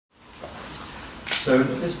So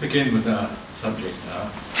let's begin with our subject now,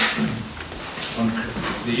 on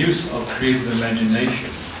the use of creative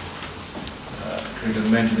imagination. Creative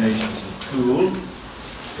imagination is a tool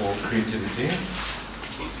for creativity,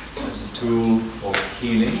 as a tool for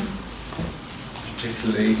healing,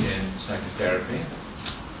 particularly in psychotherapy,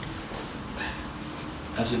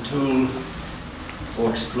 as a tool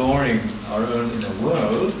for exploring our own inner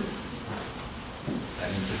world,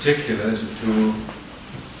 and in particular as a tool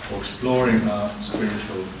for exploring our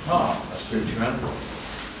spiritual path, our spirituality.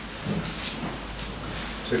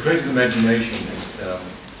 So creative imagination is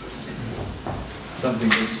something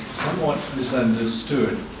that's somewhat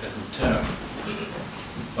misunderstood as a term.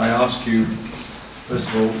 If I ask you, first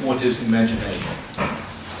of all, what is imagination?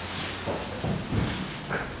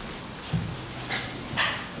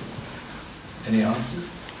 Any answers?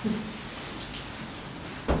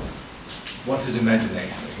 What is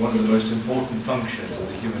imagination? It's one of the most important functions of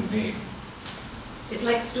the human being. It's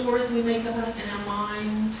like stories we make up in our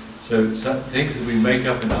mind. So some things that we make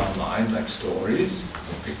up in our mind, like stories,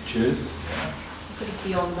 or pictures. Yeah. Sort of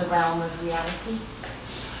beyond the realm of reality.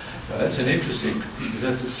 That's an interesting, because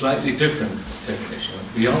that's a slightly different definition.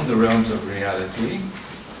 Beyond the realms of reality.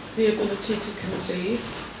 The ability to conceive.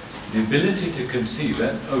 The ability to conceive,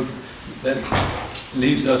 that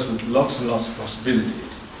leaves us with lots and lots of possibilities.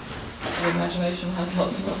 The imagination has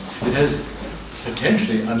lots and lots. It has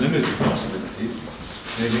potentially unlimited possibilities.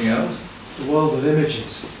 Anything else? The world of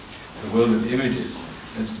images. The world of images.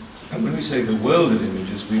 And when we say the world of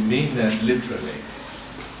images, we mean that literally.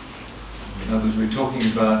 In other words, we're talking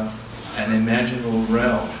about an imaginal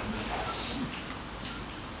realm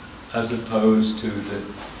as opposed to the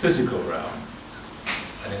physical realm.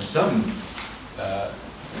 And in some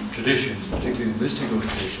traditions, particularly mystical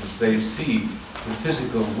traditions, they see the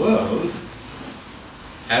physical world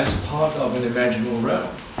as part of an imaginal realm.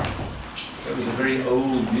 That was a very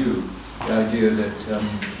old view, the idea that a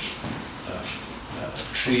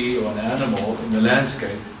tree or an animal in the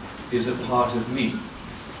landscape is a part of me.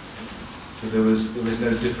 So there was no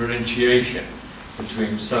differentiation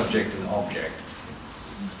between subject and object.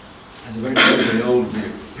 It's a very, very old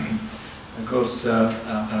view. Of course, in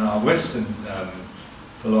our Western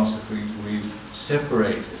philosophy, we've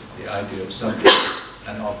separated the idea of subject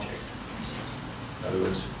and object. In other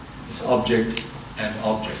words, it's object and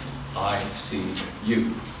object. I see you.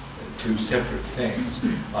 They're two separate things.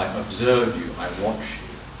 I observe you, I watch you.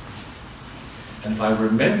 And if I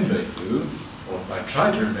remember you, or if I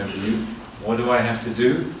try to remember you, what do I have to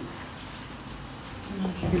do?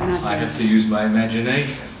 I have to use my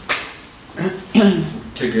imagination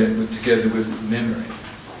together with memory.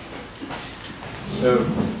 So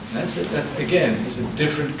that's again, it's a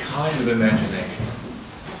different kind of imagination.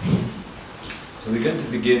 So we're going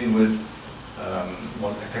to begin with, well,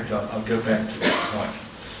 in fact, I'll go back to that point.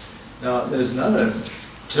 Now, there's another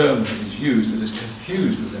term that is used that is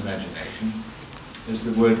confused with imagination. Is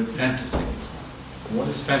the word fantasy. What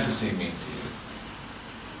does fantasy mean to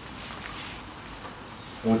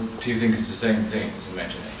you? Or do you think it's the same thing as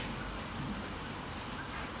imagination?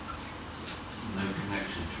 No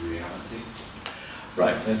connection to reality.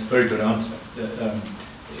 Right, that's a very good answer.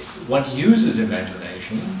 One uses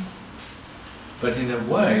imagination, but in a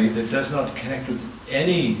way that does not connect with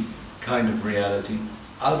any kind of reality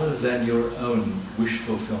other than your own wish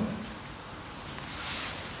fulfillment.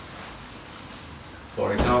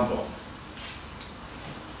 For example,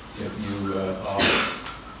 if you are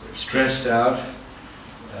stressed out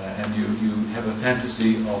and you have a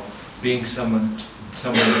fantasy of being someone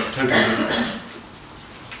totally different.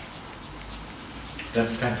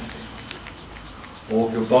 That's fantasy. Or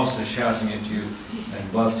if your boss is shouting at you,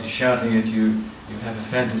 and whilst he's shouting at you, you have a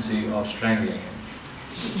fantasy of strangling him.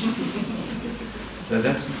 So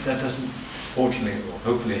that doesn't, fortunately or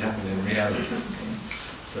hopefully, happen in reality. Okay?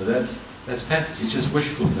 So that's fantasy. It's just wish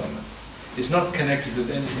fulfillment. It's not connected with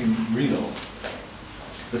anything real.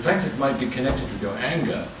 The fact that it might be connected with your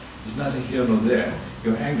anger is neither here nor there.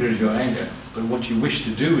 Your anger is your anger, but what you wish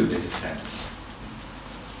to do with it is fantasy.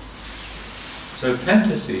 So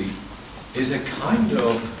fantasy is a kind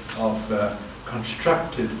of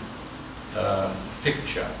constructed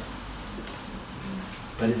picture,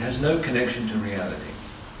 but it has no connection to reality.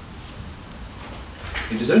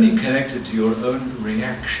 It is only connected to your own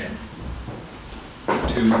reaction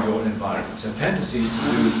to your environment. So fantasy is to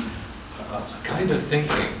do a kind of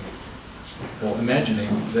thinking or imagining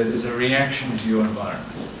that is a reaction to your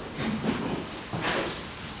environment.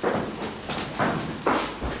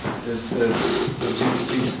 There's two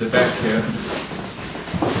seats at the back here.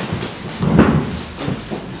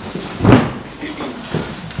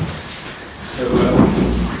 So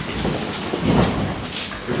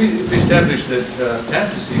we establish that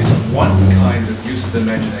fantasy is one kind of use of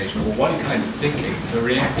imagination, or one kind of thinking, it's a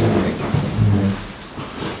reactive thinking.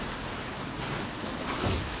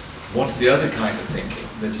 What's the other kind of thinking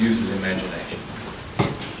that uses imagination?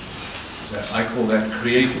 So I call that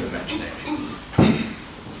creative imagination.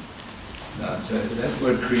 Now, that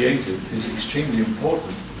word creative is extremely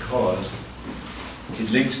important because it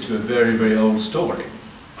links to a very, very old story,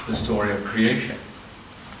 the story of creation,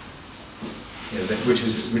 which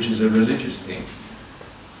is a religious theme.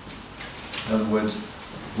 In other words,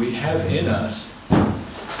 we have in us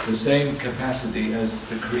the same capacity as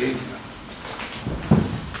the Creator.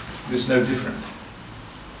 There's no different.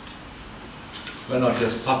 We're not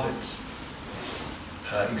just puppets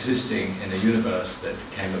existing in a universe that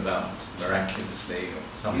came about miraculously or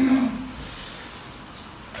somehow,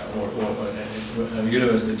 or a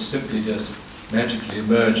universe that simply just magically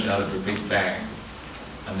emerged out of a Big Bang,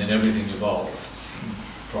 and then everything evolved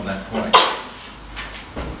from that point.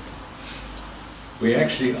 We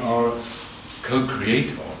actually are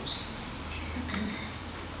co-creators,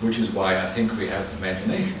 which is why I think we have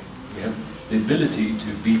imagination. We have the ability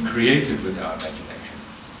to be creative with our imagination.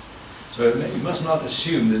 So you must not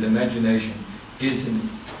assume that imagination is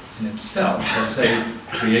in itself, per se,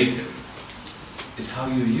 creative. It's how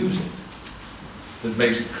you use it that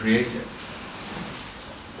makes it creative.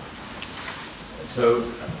 So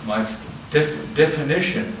my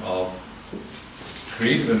definition of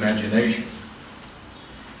creative imagination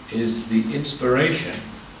is the inspiration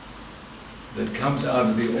that comes out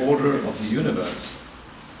of the order of the universe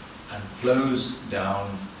and flows down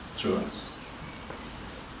through us.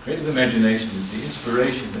 Creative imagination is the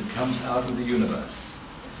inspiration that comes out of the universe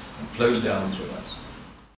and flows down through us.